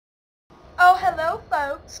Oh, hello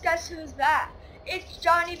folks, guess who's that? It's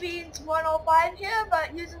Johnny Beans 105 here,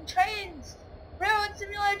 but using Trainz Ralilroad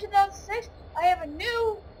Simulator 2006. I have a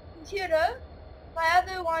new computer, my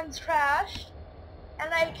other one's crashed,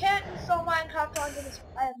 and I can't install Minecraft onto this.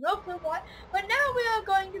 I have no clue why, but now we are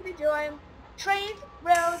going to be doing Trainz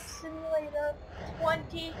Ralilroad Simulator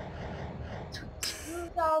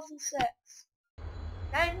 2006.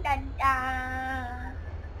 Dun dun dun!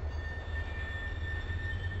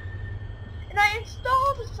 And I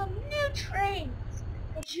installed some new trains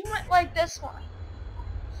that you might like this one.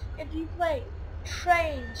 If you play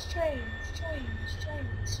Trainz.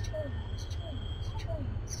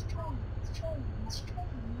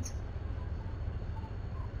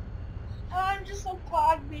 I'm just so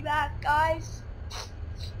glad to be back, guys.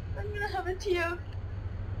 I'm gonna have a tear.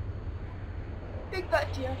 Big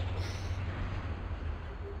butt tear.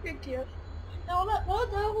 Big tear. Now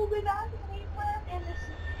we'll be back in this.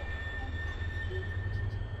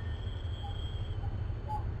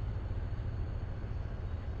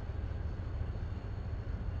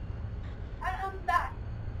 I'm back.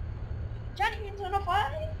 Johnny Beans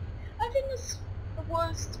 105. I think it's the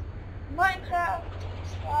worst Minecraft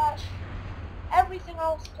 / everything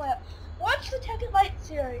else player. Watch the Tekken Light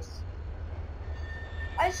series.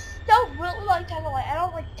 I still really like Tekken Light. I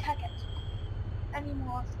don't like Tekken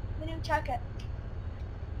anymore. The new Tekken.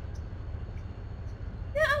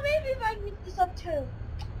 Yeah, maybe if I can get this up to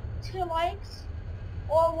 2 likes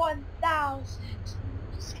or 1,000.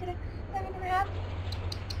 Just kidding. Never gonna happen.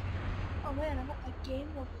 Oh man, I want my game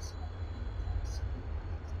mode this one.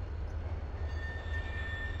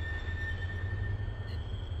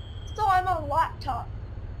 So I'm on a laptop.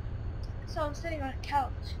 So I'm sitting on a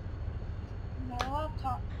couch. My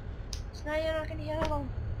laptop. So now you're not gonna hear alone.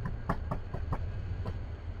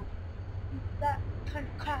 That kind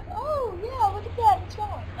of crap. Oh yeah, look at that, it's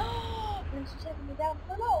going. Oh, and she's taking me down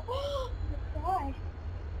below. Oh, I'm gonna die.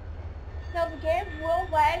 Now the game will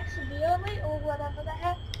lag severely or whatever the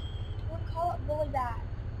heck. I would call it really bad.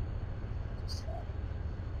 So,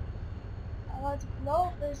 I want to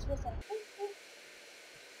know this was a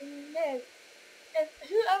no. If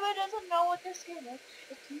whoever doesn't know what this game is,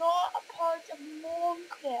 it's not a part of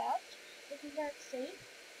Minecraft, if you can't see.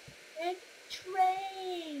 It's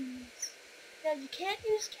Trainz. Now you can't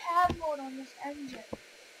use cab mode on this engine.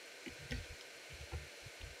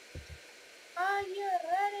 Are you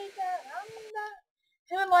ready to rumble?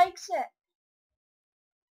 Who likes it?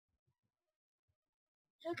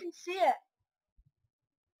 Who can see it?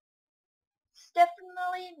 It's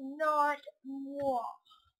definitely not more.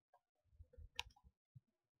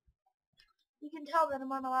 You can tell that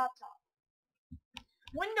I'm on a laptop.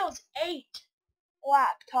 Windows 8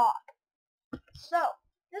 laptop. So,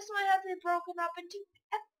 this might have to be broken up into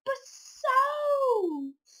episodes.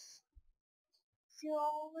 See you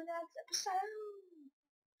all in the next episode.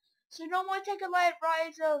 So no more Tekken Light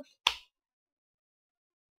Rise of...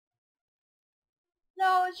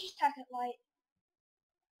 No, it's just Tekken Light.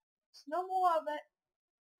 There's no more of it.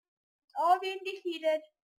 It's all being defeated.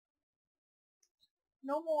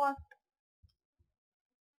 No more.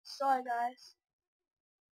 Sorry guys.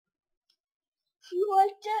 If you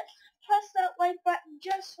liked it, press that like button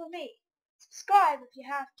just for me. Subscribe if you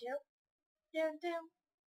have to. Dum dum.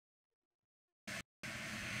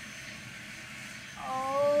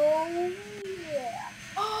 Oh yeah.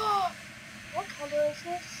 Oh, what color is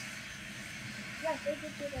this? Yes, they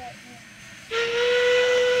did do that.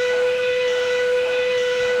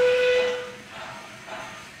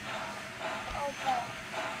 Okay.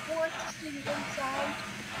 I want to see the inside.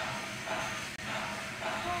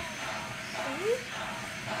 See?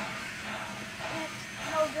 It's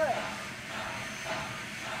no good.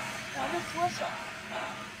 Now this whistle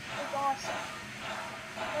is awesome.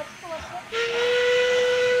 Let's listen.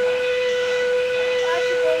 That's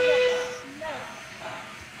a way to smoke.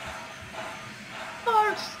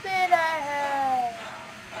 Bursted ahead!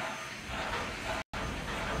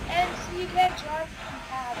 And so you can't drive from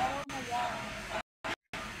cab. I don't know why.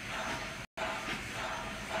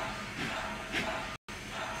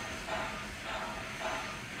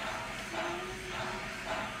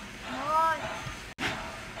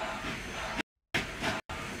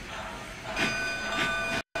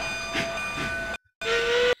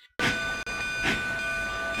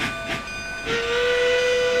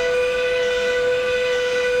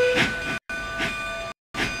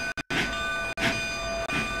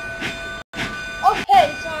 Okay,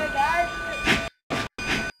 sorry guys.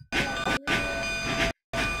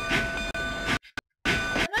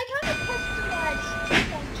 And I kind of customized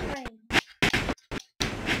some trains.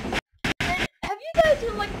 And have you guys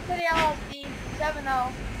seen like the video of the 70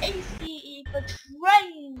 ACE The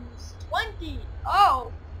Trainz 20.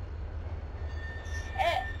 Oh.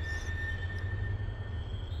 Yes.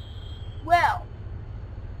 Well,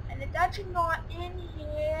 and it's actually not in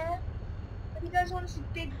here. But you guys want to see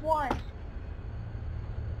big one?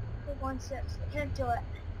 Big 1.6. I can't do it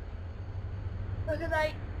because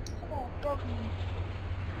I broken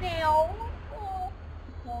nail.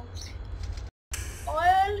 No.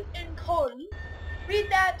 Oil and coal. Read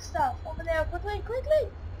that stuff over there quickly.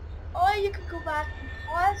 Or you can go back and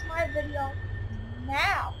pause my video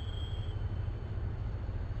now.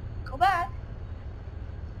 Go back.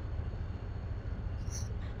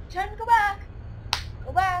 Turn, go back.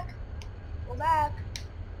 Go back. Go back.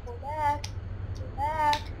 Go back. Go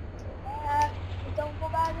back. Go back. But don't go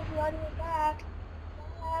back if you already went back.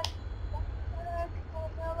 Back. Back. Oh,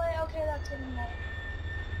 really? Okay, that's good enough.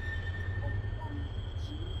 I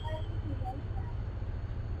have to be right back.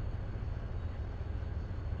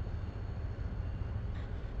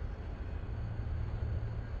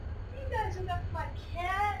 You guys are not my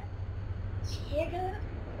cat. Tigger.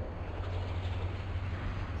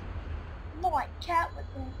 My cat with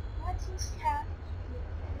the nicest cat. This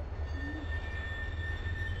is the best.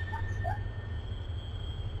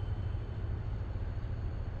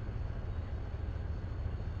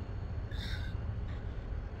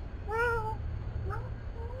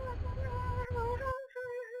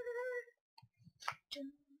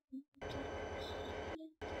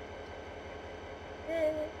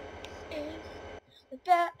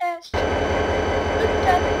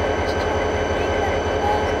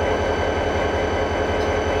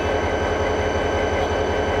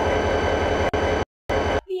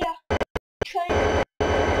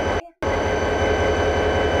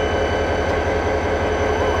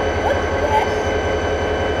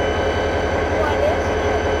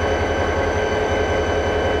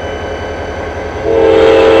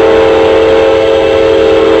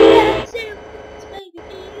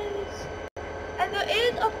 And there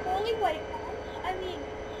is a fully white one. I mean,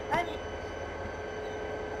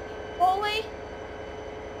 fully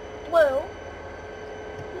blue.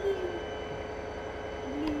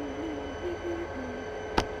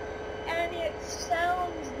 And it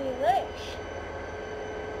sounds delish.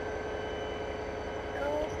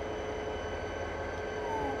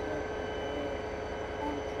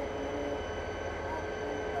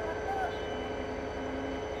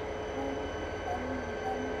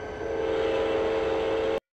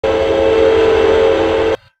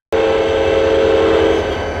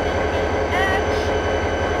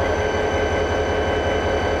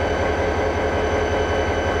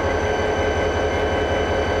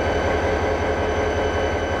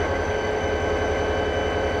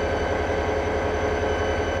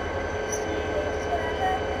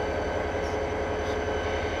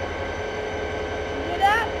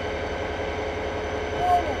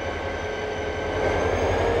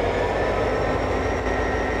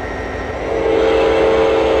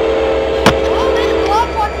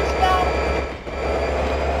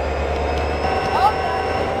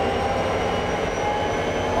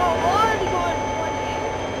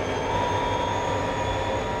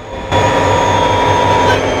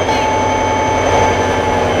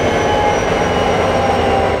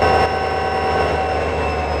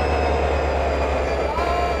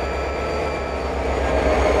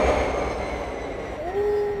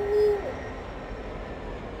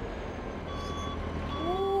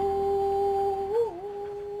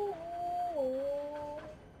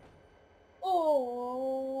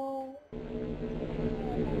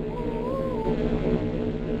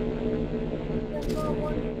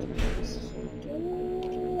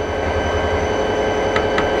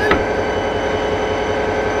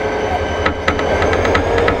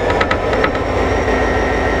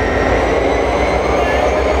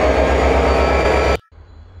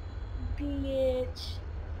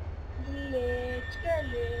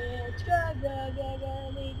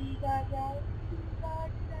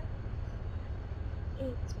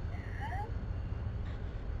 It's bad.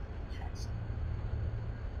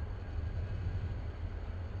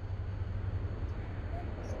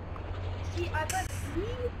 See, I put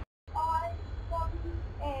V-I-W-A.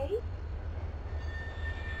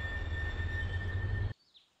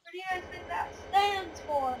 What do you guys think that stands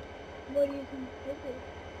for? What do you think it is?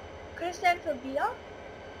 Could it stand for Via?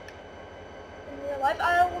 In real life?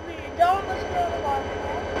 I will be done. Let's go to the live.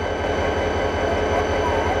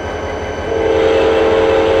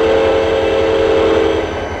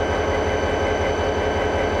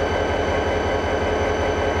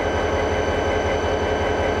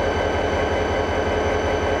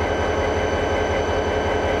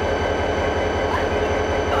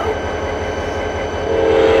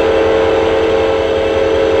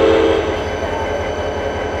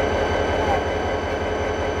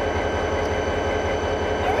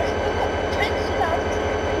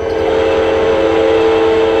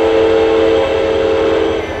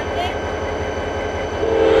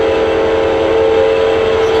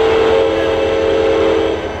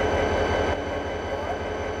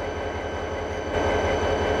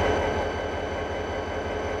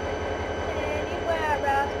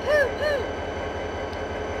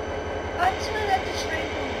 Let's go at the train.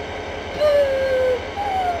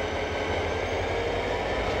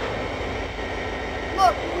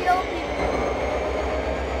 Look, real people.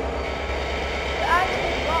 The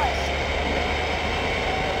actual bus.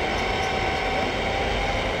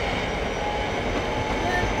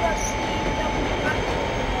 There's the scene that we got to.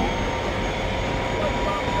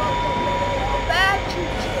 Back to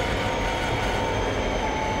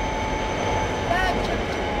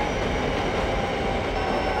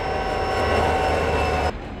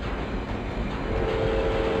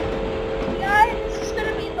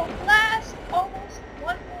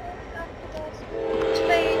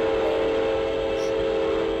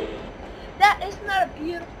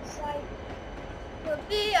beautiful sight for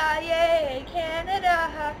VIA Canada.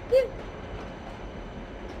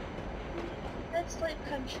 Let's sleep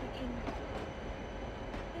country kingdom.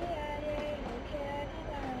 VIA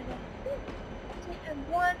Canada. And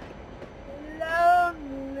one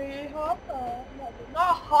lonely hopper. No,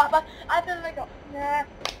 not hopper. I feel like a nah.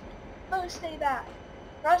 I'll stay back.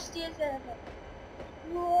 Rusty as ever.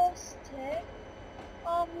 Rusty.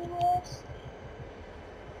 I'm rusty.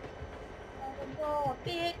 Oh,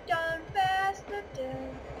 bit done faster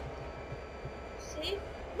down. See?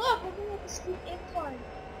 Look, we're going up the steep incline.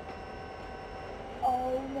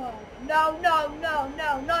 Oh no. No,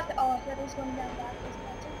 not the, oh, I thought it was going down backwards.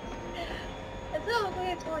 I thought it looked like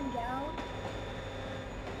it's going down.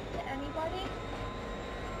 To anybody?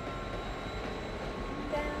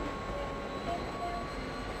 Down.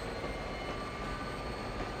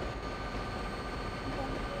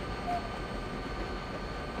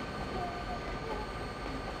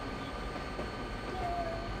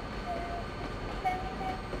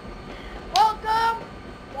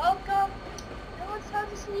 Welcome. Now it's time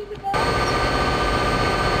to sleep again.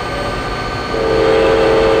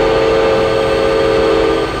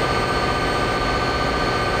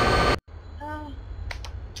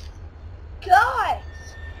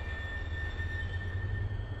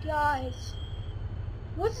 Guys,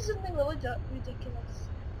 what's something really ridiculous?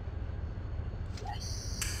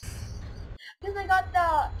 Yes, because I got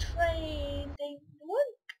the train thing. What?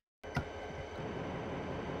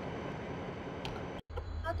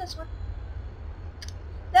 Not this one.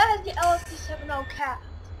 That has the LSD-70 cat.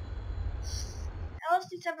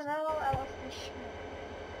 LSD-70, LSD Schmidt.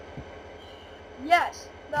 Yes,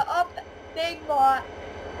 the up big lot.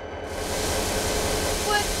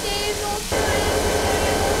 With diesel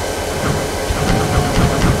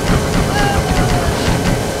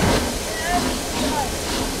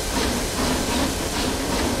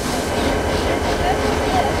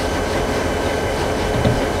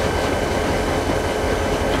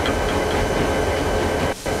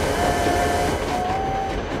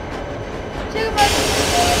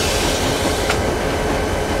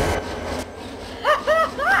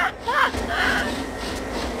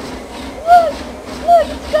Look,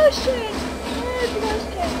 it's Ghost Train! Where's the Ghost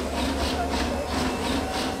Train?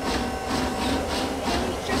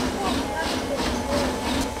 He's just walking up to this train.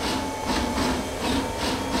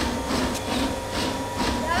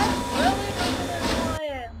 That's really not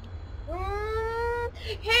annoying.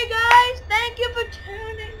 Hey guys, thank you for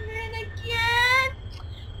tuning in again.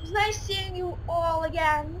 It was nice seeing you all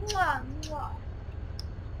again. Mwah, mwah.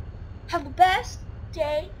 Have the best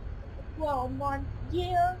day, well, month,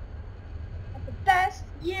 year. The best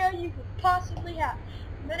year you could possibly have.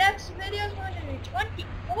 The next video is going to be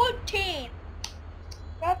 2014.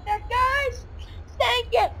 Got that, guys?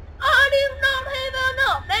 Thank you. I do not have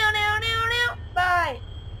enough. Now.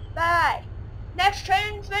 Bye. Next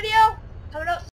Trainz video coming up.